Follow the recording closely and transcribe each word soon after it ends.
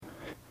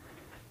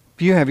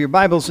If you have your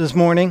Bibles this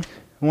morning,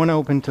 I want to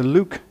open to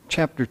Luke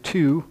chapter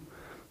 2.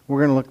 We're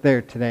going to look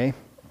there today.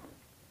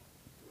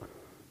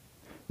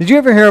 Did you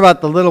ever hear about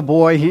the little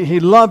boy?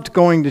 He loved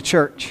going to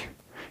church.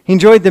 He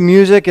enjoyed the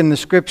music and the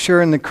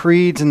scripture and the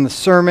creeds and the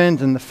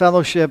sermons and the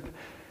fellowship.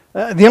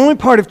 The only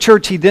part of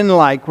church he didn't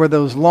like were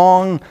those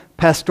long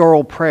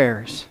pastoral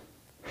prayers.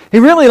 He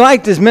really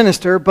liked his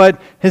minister,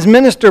 but his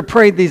minister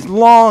prayed these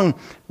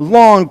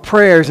long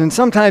prayers, and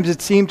sometimes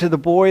it seemed to the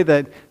boy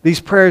that these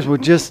prayers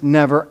would just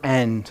never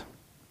end.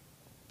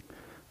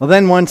 Well,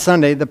 then one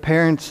Sunday, the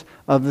parents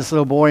of this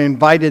little boy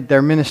invited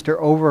their minister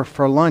over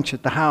for lunch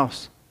at the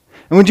house.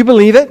 And would you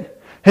believe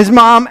it? His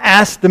mom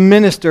asked the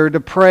minister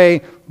to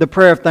pray the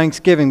prayer of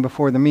thanksgiving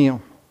before the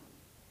meal.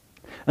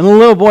 And the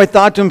little boy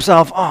thought to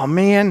himself, oh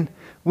man,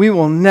 we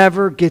will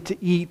never get to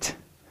eat.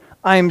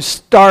 I am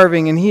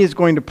starving, and he is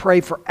going to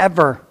pray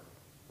forever.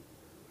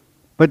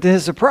 But to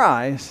his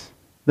surprise,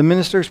 the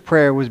minister's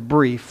prayer was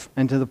brief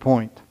and to the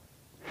point.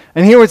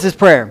 And here was his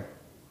prayer.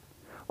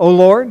 O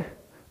Lord,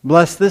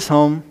 bless this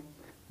home,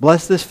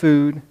 bless this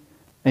food,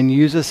 and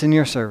use us in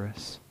your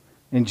service.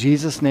 In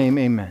Jesus' name,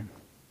 amen.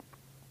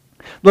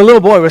 The little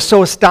boy was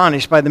so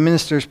astonished by the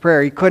minister's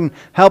prayer, he couldn't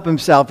help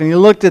himself. And he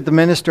looked at the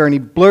minister and he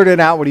blurted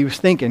out what he was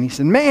thinking. He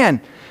said,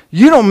 man,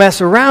 you don't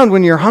mess around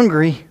when you're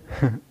hungry.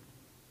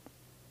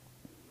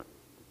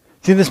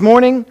 See, this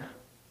morning,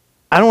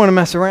 I don't want to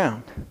mess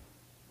around.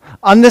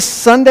 On this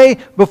Sunday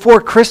before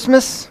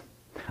Christmas,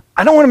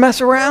 I don't want to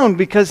mess around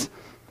because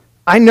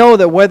I know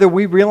that whether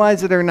we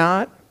realize it or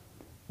not,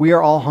 we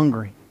are all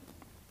hungry.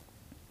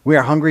 We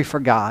are hungry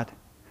for God.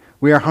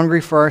 We are hungry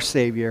for our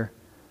Savior.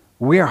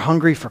 We are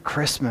hungry for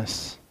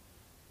Christmas.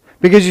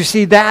 Because you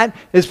see, that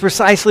is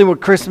precisely what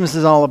Christmas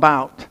is all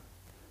about.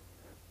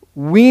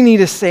 We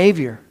need a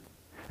Savior.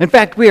 In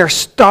fact, we are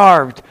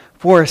starved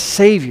for a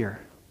Savior.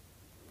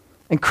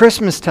 And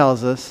Christmas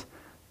tells us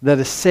that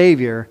a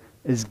Savior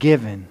is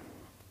given.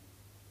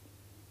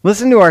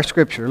 Listen to our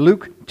scripture,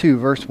 Luke 2,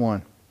 verse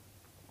 1.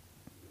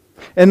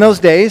 In those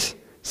days,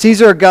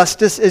 Caesar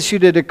Augustus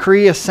issued a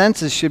decree a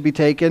census should be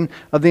taken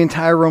of the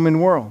entire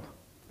Roman world.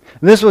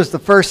 And this was the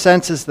first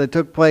census that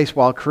took place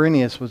while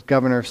Quirinius was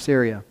governor of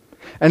Syria.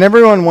 And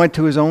everyone went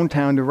to his own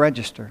town to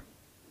register.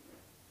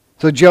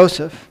 So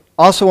Joseph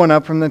also went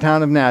up from the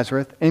town of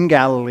Nazareth in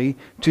Galilee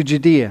to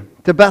Judea,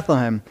 to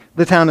Bethlehem,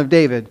 the town of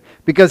David,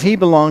 because he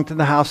belonged to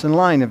the house and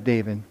line of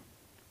David.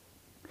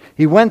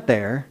 He went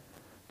there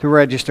to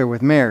register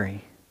with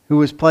Mary, who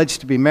was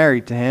pledged to be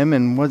married to him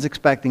and was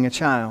expecting a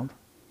child.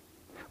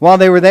 While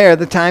they were there,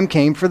 the time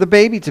came for the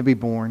baby to be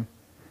born,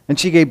 and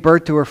she gave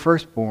birth to her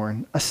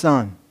firstborn, a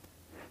son.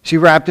 She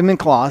wrapped him in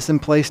cloths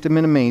and placed him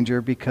in a manger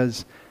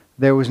because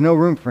there was no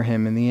room for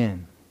him in the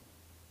inn.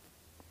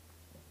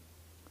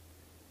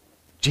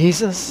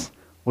 Jesus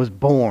was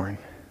born.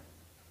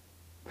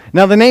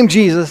 Now, the name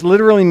Jesus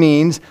literally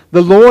means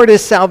the Lord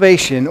is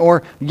salvation,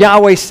 or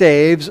Yahweh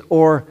saves,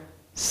 or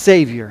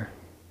Savior.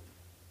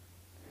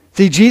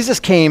 See, Jesus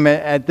came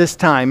at this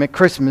time, at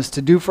Christmas,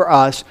 to do for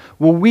us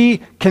what we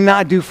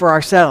cannot do for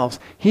ourselves.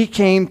 He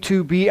came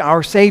to be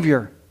our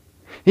Savior.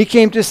 He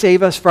came to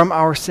save us from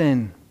our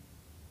sin.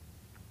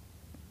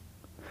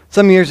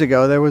 Some years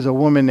ago, there was a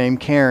woman named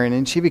Karen,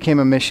 and she became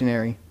a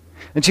missionary.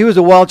 And she was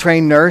a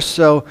well-trained nurse,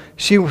 so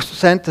she was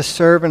sent to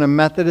serve in a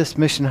Methodist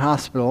mission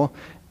hospital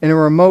in a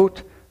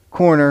remote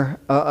corner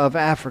of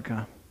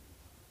Africa.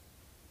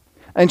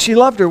 And she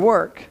loved her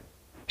work.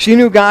 She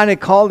knew God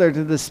had called her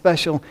to this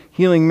special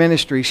healing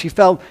ministry. She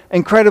felt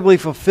incredibly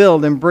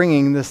fulfilled in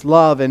bringing this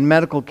love and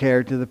medical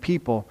care to the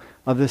people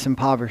of this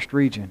impoverished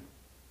region.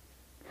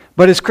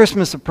 But as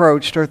Christmas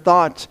approached, her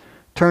thoughts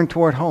turned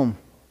toward home.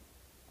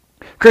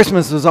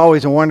 Christmas was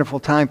always a wonderful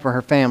time for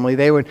her family.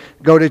 They would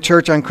go to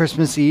church on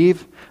Christmas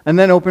Eve and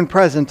then open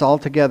presents all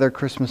together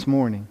Christmas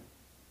morning.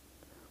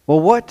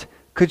 Well, what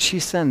could she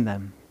send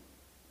them?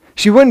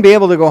 She wouldn't be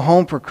able to go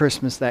home for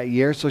Christmas that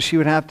year, so she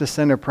would have to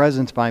send her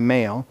presents by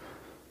mail.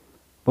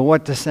 But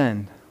what to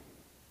send?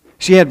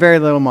 She had very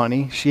little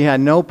money. She had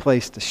no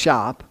place to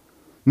shop.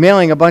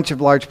 Mailing a bunch of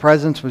large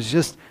presents was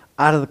just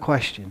out of the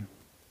question.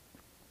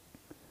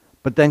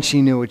 But then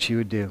she knew what she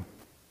would do.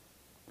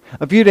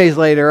 A few days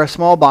later, a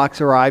small box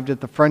arrived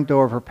at the front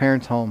door of her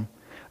parents' home.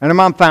 And her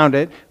mom found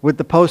it with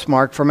the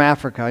postmark from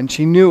Africa, and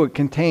she knew it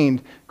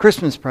contained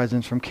Christmas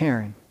presents from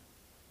Karen.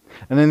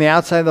 And on the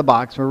outside of the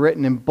box were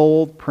written in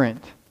bold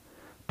print,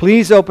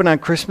 "Please open on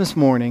Christmas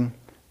morning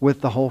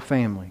with the whole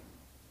family."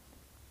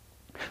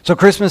 So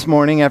Christmas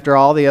morning, after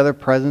all the other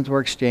presents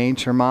were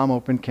exchanged, her mom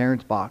opened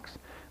Karen's box,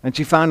 and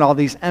she found all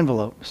these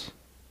envelopes.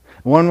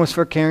 One was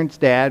for Karen's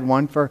dad,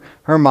 one for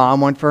her mom,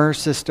 one for her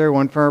sister,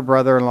 one for her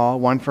brother-in-law,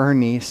 one for her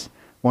niece,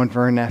 one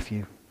for her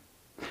nephew.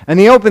 And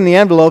he opened the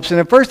envelopes, and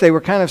at first they were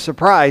kind of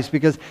surprised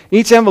because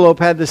each envelope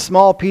had this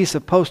small piece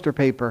of poster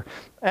paper,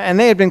 and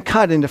they had been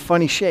cut into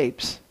funny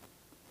shapes.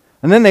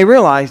 And then they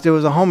realized it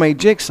was a homemade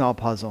jigsaw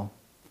puzzle,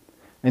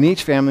 and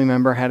each family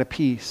member had a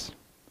piece.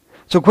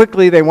 So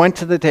quickly they went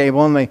to the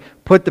table and they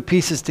put the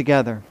pieces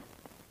together.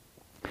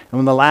 And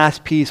when the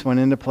last piece went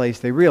into place,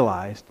 they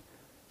realized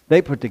they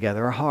put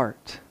together a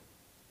heart.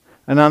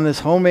 And on this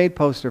homemade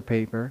poster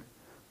paper,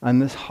 on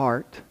this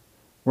heart,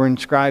 were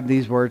inscribed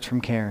these words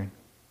from Karen.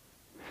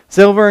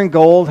 Silver and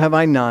gold have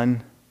I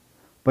none,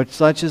 but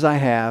such as I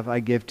have I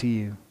give to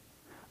you.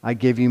 I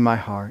give you my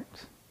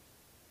heart.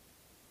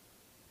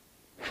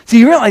 So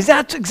you realize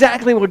that's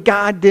exactly what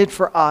God did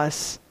for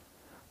us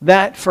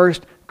that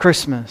first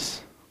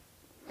Christmas.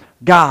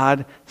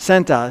 God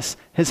sent us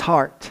his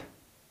heart.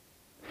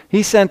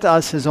 He sent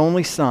us his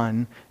only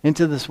Son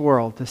into this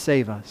world to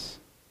save us.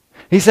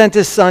 He sent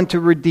his Son to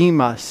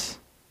redeem us.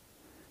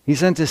 He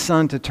sent his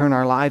Son to turn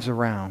our lives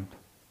around.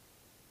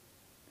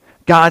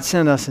 God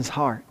sent us his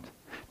heart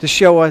to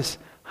show us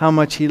how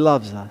much he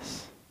loves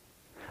us,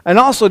 and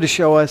also to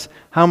show us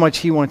how much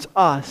he wants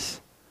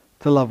us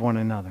to love one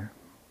another.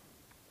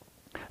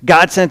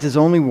 God sent his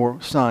only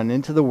Son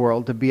into the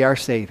world to be our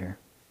Savior.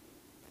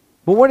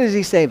 But what does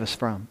he save us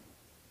from?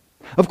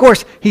 Of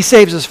course, he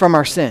saves us from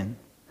our sin.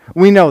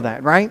 We know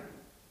that, right?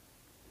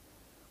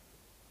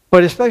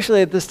 But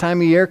especially at this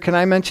time of year, can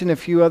I mention a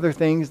few other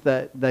things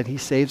that he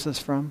saves us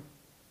from?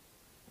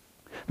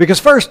 Because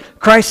first,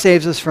 Christ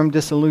saves us from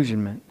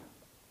disillusionment.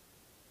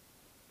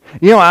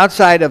 You know,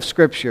 outside of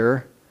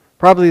Scripture,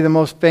 probably the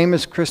most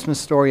famous Christmas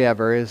story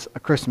ever is A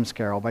Christmas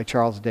Carol by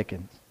Charles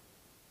Dickens.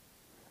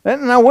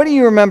 Now, what do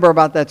you remember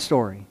about that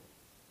story?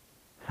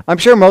 I'm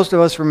sure most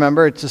of us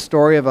remember it's a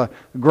story of a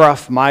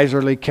gruff,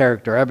 miserly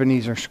character,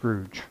 Ebenezer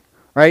Scrooge,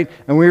 right?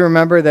 And we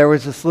remember there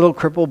was this little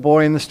crippled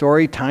boy in the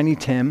story, Tiny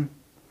Tim,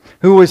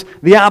 who was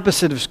the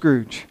opposite of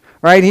Scrooge,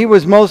 right? He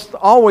was most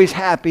always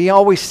happy,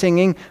 always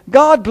singing,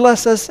 God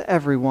bless us,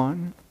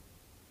 everyone.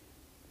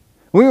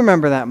 We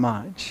remember that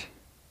much.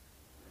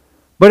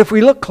 But if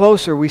we look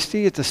closer, we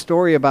see it's a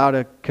story about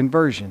a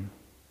conversion.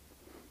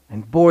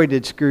 And boy,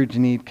 did Scrooge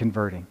need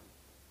converting.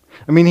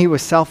 I mean, he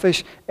was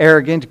selfish,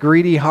 arrogant,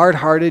 greedy,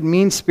 hard-hearted,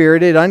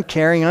 mean-spirited,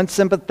 uncaring,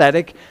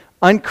 unsympathetic,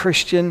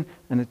 unchristian,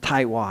 and a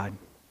tightwad.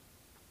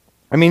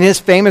 I mean, his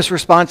famous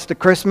response to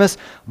Christmas,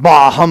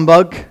 bah,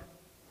 humbug,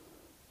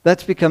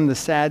 that's become the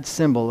sad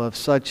symbol of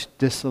such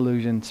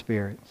disillusioned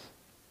spirits.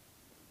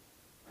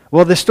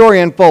 Well, the story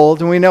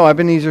unfolds, and we know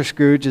Ebenezer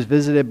Scrooge is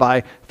visited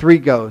by three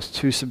ghosts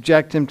who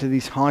subject him to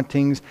these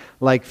hauntings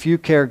like few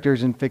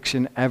characters in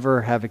fiction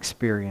ever have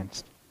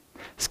experienced.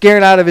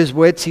 Scared out of his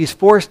wits, he's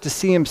forced to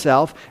see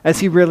himself as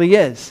he really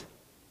is.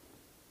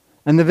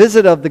 And the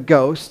visit of the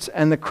ghosts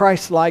and the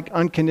Christ-like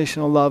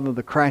unconditional love of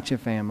the Cratchit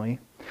family,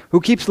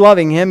 who keeps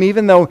loving him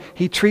even though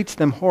he treats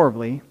them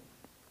horribly,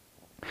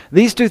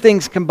 these two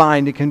things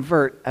combine to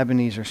convert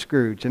Ebenezer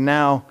Scrooge. And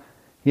now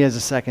he has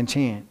a second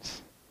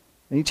chance.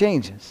 And he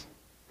changes.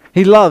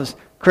 He loves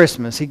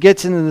Christmas. He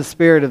gets into the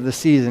spirit of the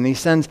season. He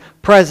sends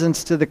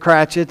presents to the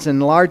Cratchits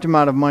and a large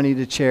amount of money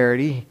to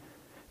charity.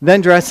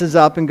 Then dresses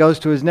up and goes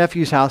to his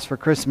nephew's house for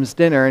Christmas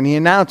dinner, and he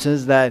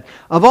announces that,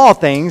 of all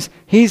things,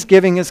 he's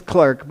giving his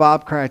clerk,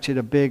 Bob Cratchit,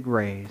 a big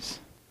raise.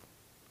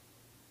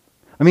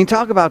 I mean,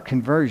 talk about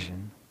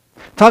conversion.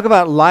 Talk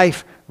about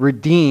life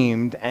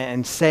redeemed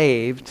and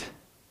saved.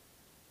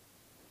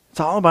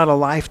 It's all about a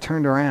life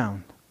turned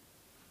around.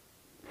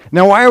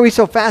 Now, why are we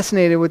so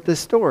fascinated with this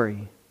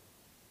story?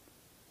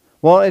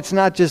 Well, it's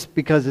not just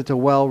because it's a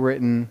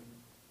well-written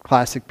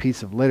classic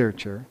piece of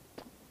literature.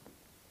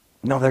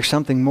 No, there's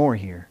something more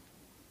here.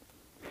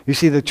 You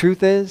see, the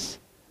truth is,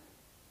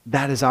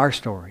 that is our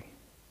story.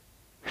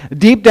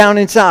 Deep down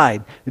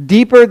inside,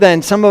 deeper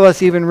than some of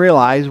us even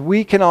realize,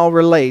 we can all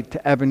relate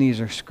to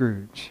Ebenezer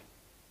Scrooge.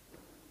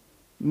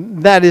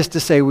 That is to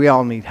say, we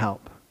all need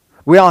help.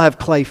 We all have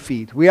clay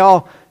feet. We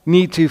all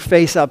need to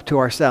face up to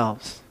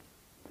ourselves.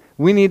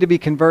 We need to be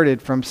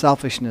converted from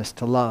selfishness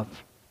to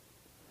love.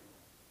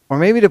 Or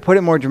maybe to put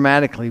it more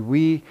dramatically,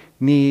 we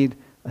need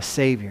a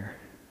Savior.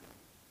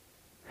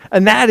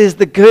 And that is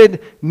the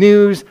good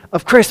news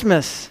of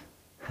Christmas.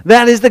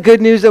 That is the good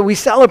news that we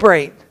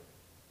celebrate.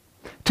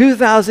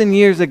 2,000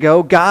 years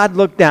ago, God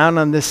looked down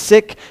on this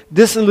sick,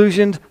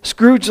 disillusioned,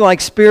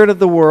 Scrooge-like spirit of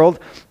the world,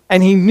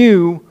 and he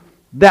knew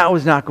that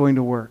was not going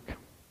to work.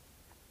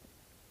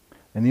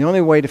 And the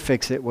only way to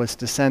fix it was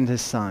to send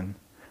his Son,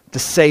 to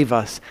save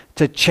us,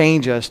 to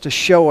change us, to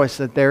show us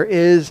that there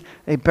is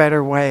a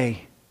better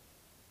way.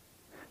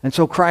 And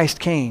so Christ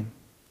came,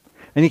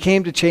 and he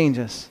came to change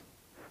us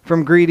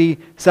from greedy,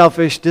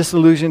 selfish,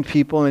 disillusioned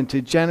people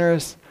into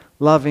generous,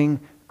 loving,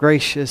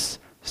 gracious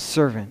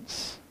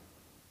servants.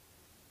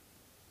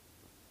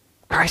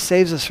 Christ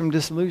saves us from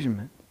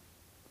disillusionment.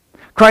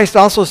 Christ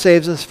also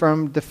saves us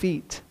from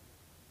defeat.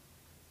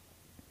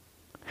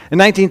 In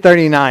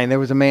 1939, there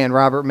was a man,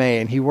 Robert May,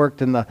 and he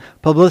worked in the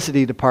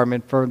publicity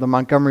department for the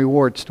Montgomery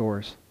Ward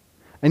stores.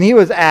 And he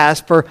was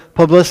asked for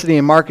publicity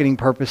and marketing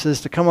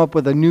purposes to come up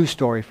with a new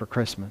story for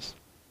Christmas.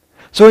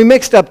 So he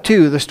mixed up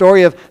two, the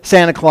story of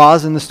Santa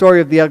Claus and the story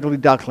of the ugly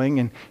duckling,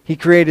 and he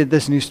created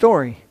this new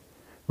story,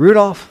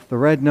 Rudolph the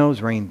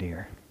Red-Nosed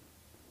Reindeer.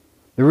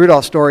 The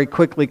Rudolph story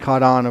quickly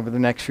caught on over the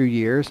next few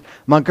years.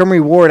 Montgomery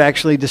Ward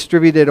actually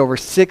distributed over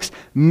 6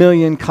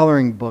 million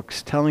coloring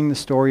books telling the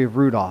story of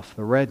Rudolph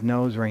the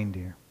Red-Nosed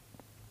Reindeer.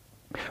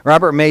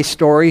 Robert May's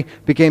story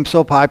became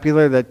so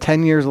popular that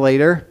 10 years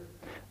later,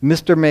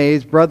 Mr.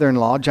 May's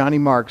brother-in-law, Johnny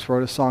Marks,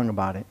 wrote a song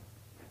about it.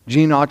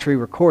 Gene Autry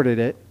recorded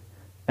it,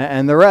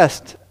 and the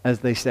rest, as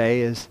they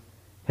say, is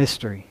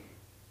history.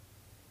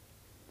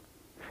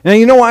 Now,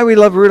 you know why we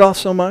love Rudolph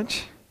so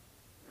much?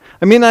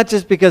 I mean, not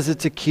just because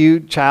it's a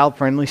cute,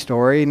 child-friendly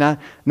story, not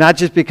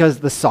just because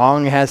the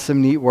song has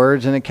some neat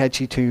words and a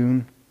catchy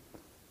tune.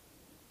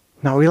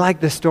 No, we like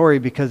this story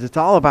because it's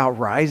all about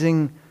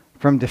rising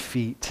from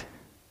defeat.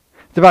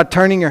 It's about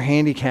turning your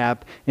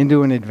handicap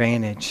into an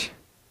advantage,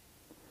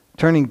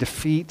 turning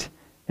defeat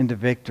into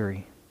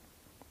victory.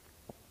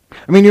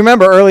 I mean, you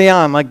remember early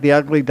on, like the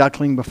ugly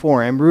duckling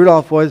before him,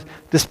 Rudolph was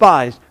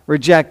despised,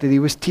 rejected, he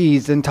was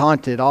teased and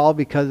taunted, all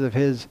because of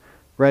his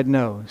red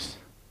nose.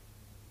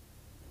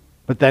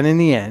 But then in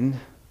the end,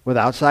 with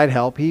outside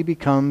help, he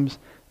becomes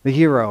the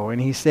hero,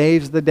 and he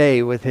saves the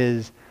day with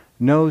his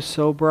nose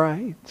so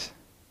bright.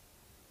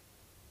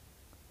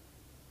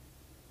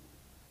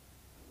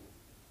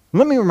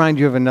 Let me remind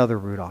you of another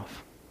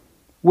Rudolph,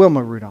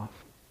 Wilma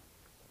Rudolph.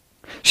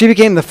 She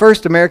became the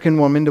first American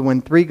woman to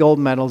win 3 gold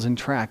medals in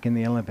track in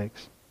the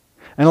Olympics,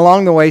 and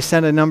along the way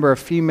set a number of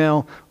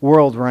female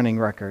world running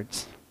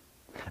records.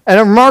 And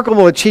a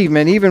remarkable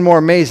achievement, even more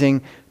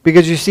amazing,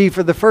 because you see,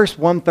 for the first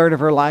 1/3 of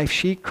her life,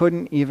 she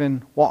couldn't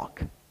even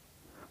walk.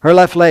 Her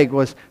left leg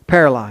was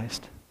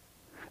paralyzed.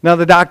 Now,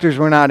 the doctors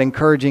were not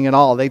encouraging at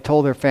all. They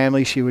told her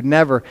family she would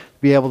never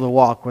be able to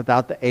walk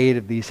without the aid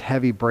of these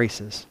heavy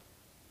braces.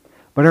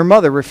 But her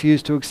mother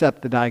refused to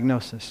accept the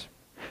diagnosis.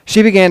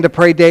 She began to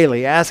pray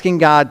daily, asking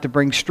God to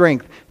bring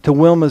strength to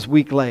Wilma's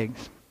weak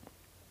legs.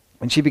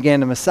 And she began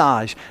to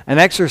massage and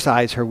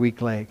exercise her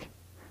weak leg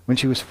when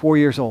she was 4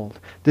 years old,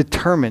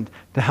 determined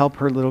to help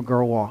her little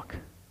girl walk.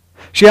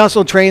 She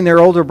also trained their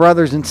older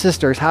brothers and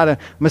sisters how to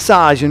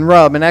massage and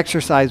rub and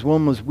exercise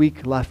Wilma's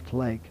weak left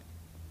leg.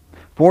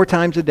 4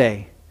 times a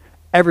day,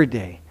 every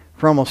day,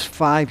 for almost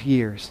 5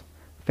 years,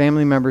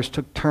 family members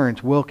took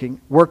turns working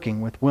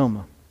with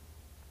Wilma.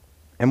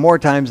 And more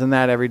times than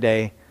that every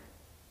day,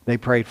 they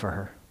prayed for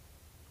her.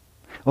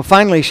 Well,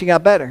 finally, she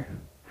got better.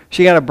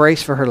 She got a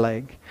brace for her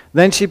leg.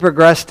 Then she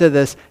progressed to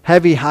this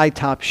heavy,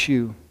 high-top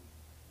shoe.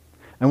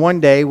 And one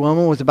day,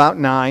 Wilma was about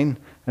 9,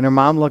 and her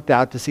mom looked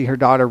out to see her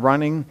daughter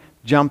running,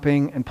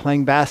 jumping, and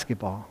playing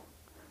basketball.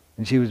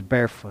 And she was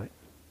barefoot.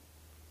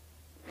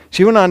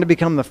 She went on to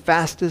become the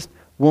fastest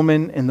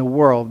woman in the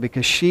world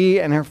because she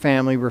and her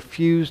family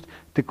refused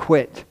to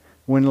quit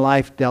when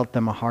life dealt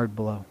them a hard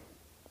blow.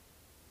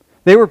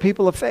 They were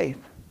people of faith.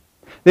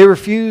 They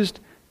refused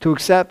to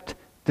accept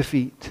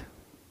defeat.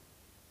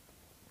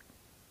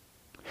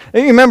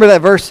 And you remember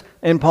that verse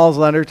in Paul's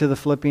letter to the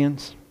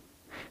Philippians?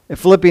 In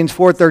Philippians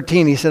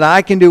 4:13, he said,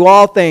 I can do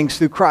all things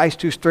through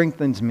Christ who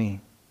strengthens me.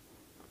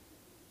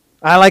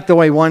 I like the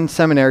way one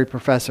seminary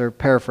professor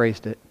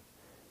paraphrased it.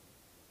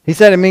 He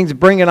said it means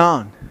bring it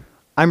on.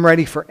 I'm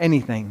ready for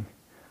anything,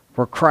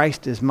 for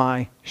Christ is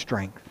my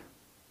strength.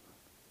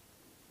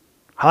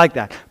 I like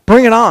that.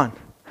 Bring it on.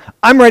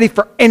 I'm ready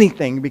for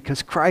anything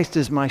because Christ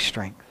is my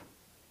strength.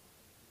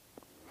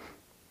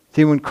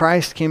 See, when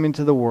Christ came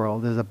into the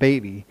world as a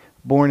baby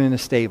born in a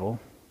stable,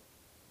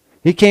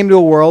 he came to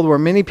a world where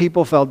many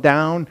people fell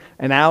down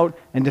and out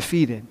and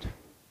defeated.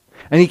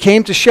 And he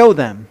came to show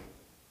them,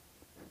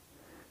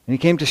 and he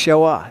came to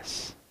show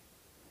us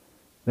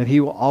that he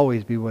will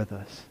always be with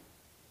us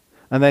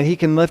and that he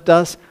can lift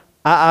us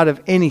out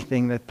of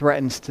anything that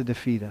threatens to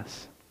defeat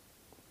us.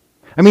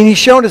 I mean, he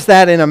showed us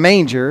that in a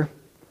manger,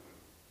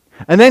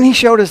 and then he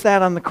showed us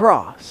that on the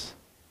cross.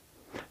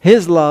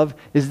 His love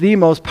is the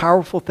most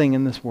powerful thing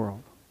in this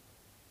world.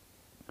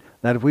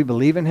 That if we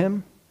believe in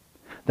him,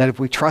 that if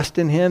we trust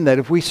in him, that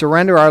if we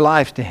surrender our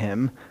lives to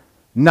him,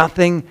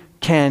 nothing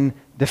can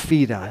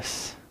defeat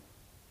us.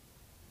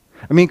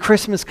 I mean,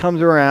 Christmas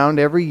comes around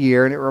every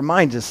year and it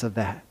reminds us of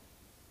that.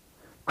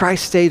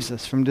 Christ saves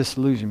us from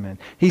disillusionment.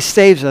 He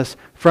saves us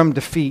from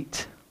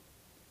defeat.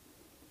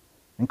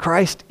 And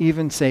Christ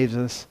even saves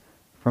us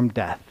from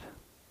death.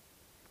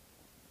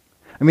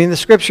 I mean, the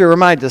scripture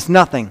reminds us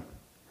nothing,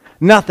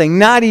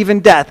 not even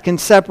death, can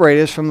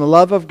separate us from the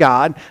love of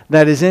God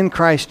that is in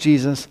Christ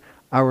Jesus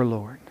our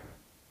Lord.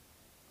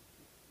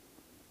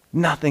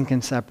 Nothing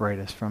can separate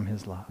us from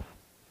his love.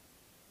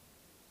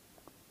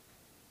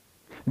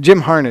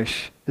 Jim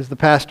Harnish is the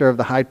pastor of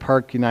the Hyde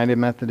Park United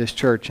Methodist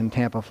Church in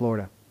Tampa,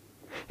 Florida.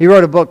 He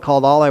wrote a book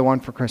called All I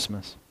Want for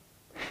Christmas.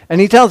 And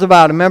he tells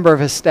about a member of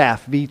his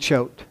staff, V.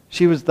 Choate.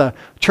 She was the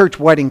church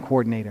wedding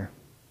coordinator.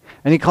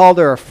 And he called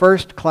her a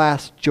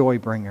first-class joy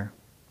bringer.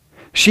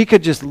 She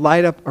could just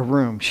light up a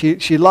room.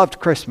 She loved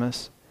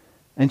Christmas,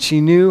 and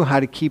she knew how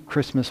to keep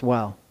Christmas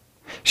well.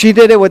 She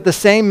did it with the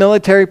same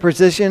military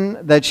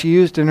precision that she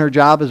used in her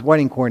job as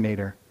wedding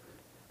coordinator.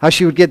 How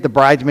she would get the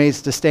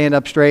bridesmaids to stand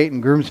up straight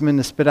and groomsmen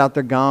to spit out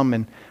their gum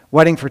and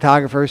wedding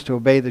photographers to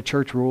obey the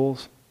church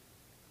rules.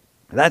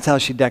 That's how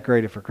she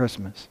decorated for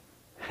Christmas.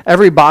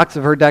 Every box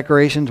of her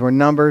decorations were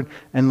numbered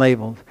and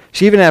labeled.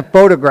 She even had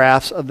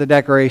photographs of the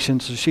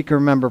decorations so she could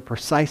remember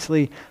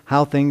precisely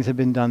how things had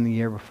been done the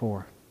year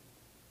before.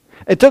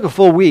 It took a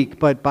full week,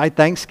 but by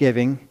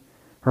Thanksgiving,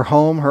 Her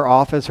home, her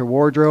office, her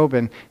wardrobe,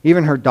 and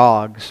even her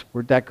dogs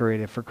were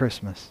decorated for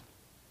Christmas.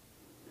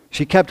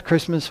 She kept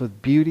Christmas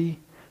with beauty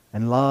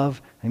and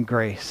love and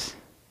grace.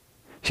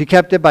 She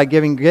kept it by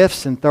giving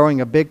gifts and throwing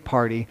a big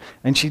party,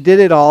 and she did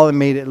it all and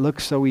made it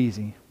look so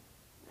easy.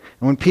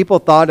 And when people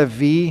thought of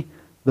V,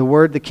 the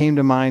word that came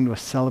to mind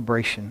was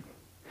celebration.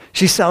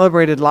 She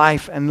celebrated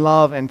life and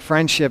love and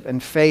friendship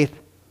and faith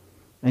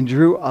and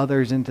drew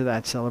others into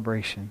that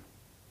celebration.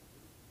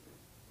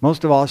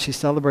 Most of all, she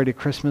celebrated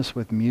Christmas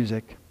with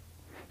music.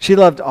 She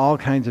loved all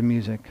kinds of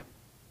music.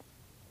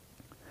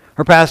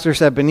 Her pastor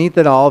said beneath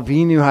it all,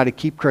 V knew how to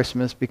keep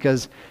Christmas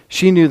because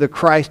she knew the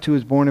Christ who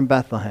was born in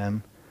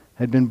Bethlehem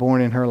had been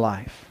born in her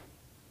life.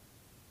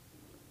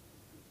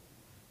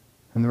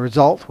 And the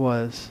result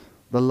was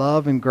the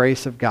love and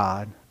grace of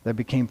God that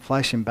became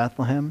flesh in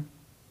Bethlehem,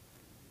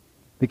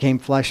 became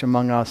flesh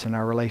among us in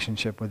our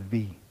relationship with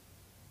V.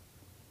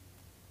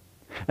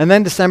 And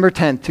then December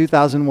 10th,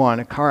 2001,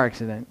 a car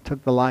accident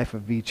took the life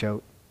of V.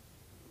 Choate.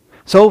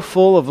 So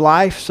full of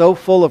life, so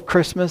full of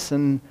Christmas,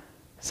 and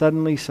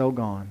suddenly so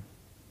gone.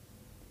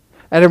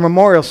 At a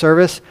memorial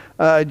service,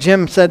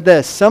 Jim said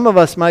this: some of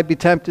us might be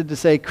tempted to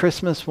say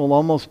Christmas will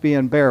almost be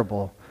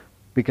unbearable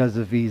because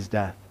of V's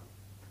death.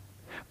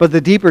 But the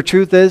deeper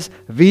truth is,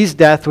 V's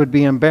death would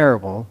be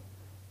unbearable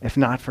if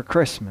not for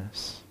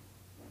Christmas.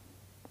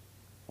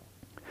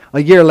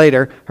 A year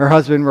later, her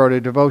husband wrote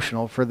a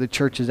devotional for the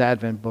church's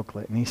Advent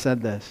booklet, and he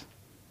said this: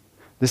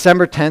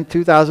 December 10th,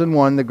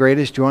 2001, the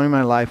greatest joy in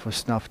my life was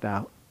snuffed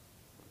out.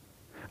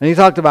 And he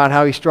talked about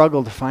how he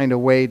struggled to find a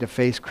way to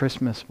face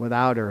Christmas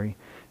without her. He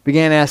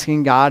began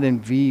asking God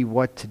and V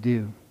what to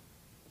do.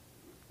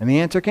 And the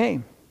answer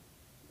came.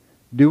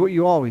 Do what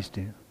you always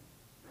do.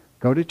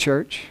 Go to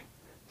church,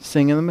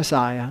 sing in the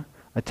Messiah,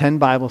 attend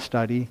Bible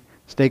study,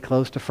 stay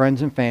close to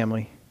friends and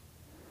family,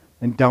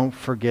 and don't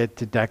forget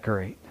to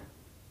decorate.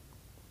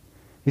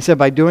 He said,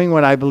 by doing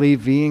what I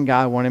believe V and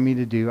God wanted me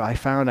to do, I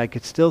found I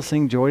could still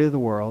sing Joy to the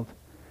World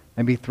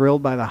and be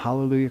thrilled by the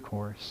Hallelujah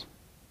chorus.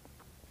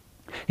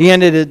 He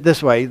ended it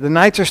this way: the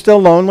nights are still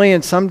lonely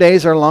and some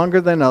days are longer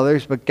than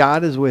others, but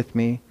God is with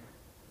me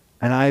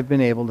and I've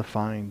been able to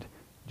find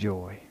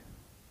joy.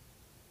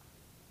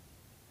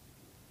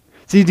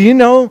 See, do you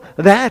know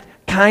that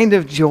kind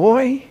of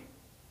joy?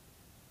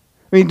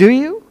 I mean, do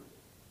you?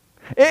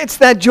 It's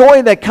that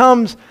joy that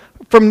comes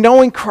from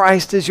knowing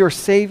Christ as your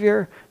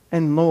Savior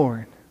and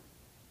Lord.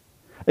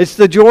 It's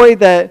the joy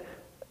that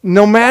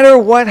no matter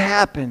what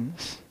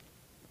happens,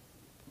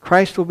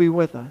 Christ will be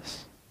with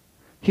us.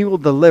 He will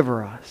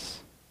deliver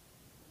us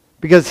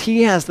because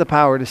He has the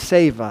power to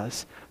save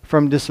us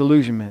from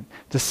disillusionment,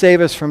 to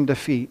save us from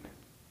defeat.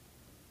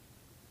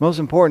 Most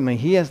importantly,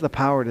 He has the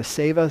power to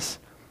save us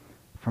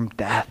from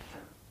death.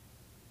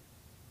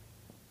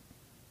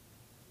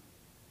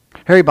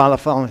 Harry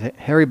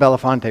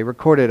Belafonte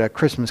recorded a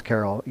Christmas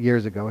carol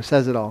years ago. It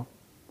says it all.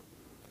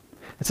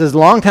 It says,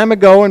 long time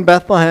ago in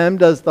Bethlehem,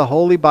 does the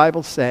Holy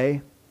Bible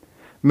say,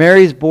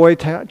 Mary's boy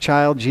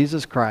child,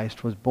 Jesus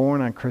Christ, was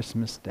born on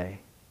Christmas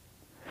Day.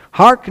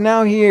 Hark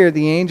now hear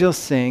the angels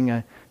sing,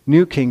 a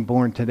new king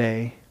born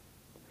today,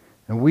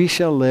 and we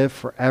shall live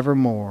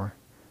forevermore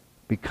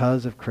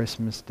because of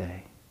Christmas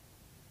Day.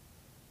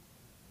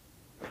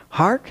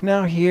 Hark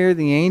now hear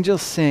the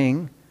angels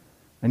sing,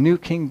 a new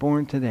king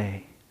born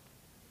today.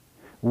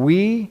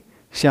 We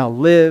shall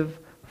live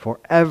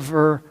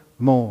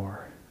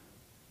forevermore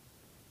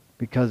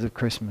because of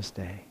Christmas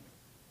Day.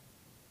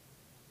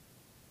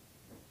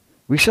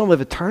 We shall live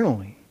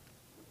eternally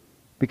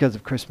because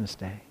of Christmas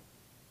Day.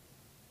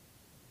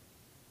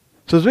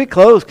 So as we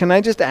close, can I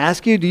just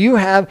ask you, do you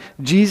have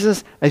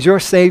Jesus as your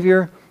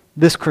Savior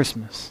this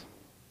Christmas,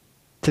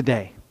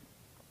 today?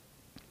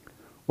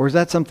 Or is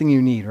that something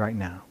you need right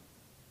now?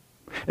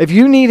 If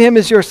you need Him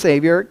as your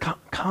Savior,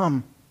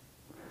 come.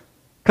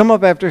 Come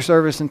up after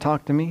service and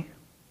talk to me.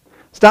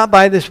 Stop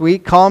by this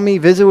week, call me,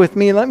 visit with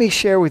me. Let me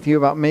share with you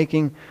about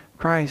making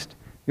Christ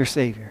your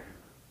Savior.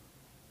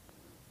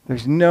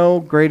 There's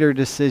no greater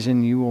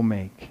decision you will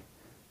make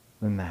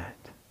than that.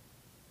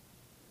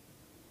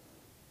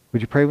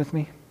 Would you pray with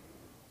me?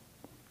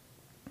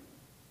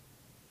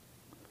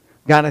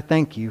 God, I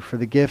thank you for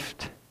the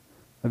gift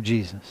of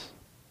Jesus.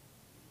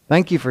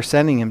 Thank you for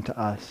sending Him to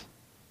us.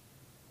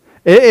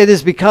 It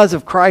is because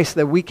of Christ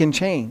that we can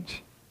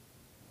change,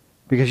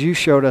 because you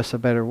showed us a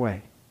better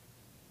way.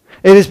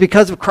 It is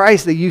because of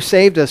Christ that you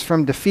saved us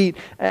from defeat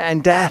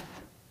and death.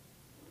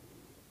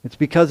 It's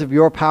because of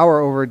your power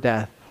over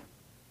death,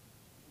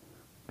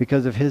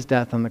 because of His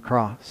death on the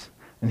cross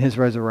and His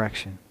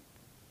resurrection.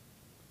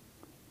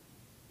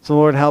 So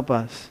Lord, help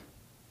us.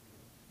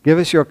 Give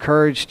us your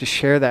courage to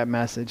share that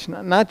message,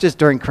 not just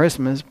during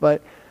Christmas,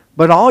 but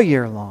all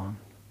year long.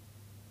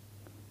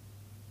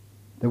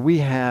 That we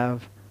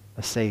have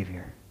a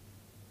Savior.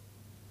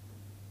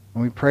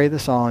 And we pray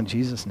this all in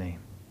Jesus' name.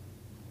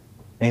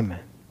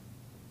 Amen.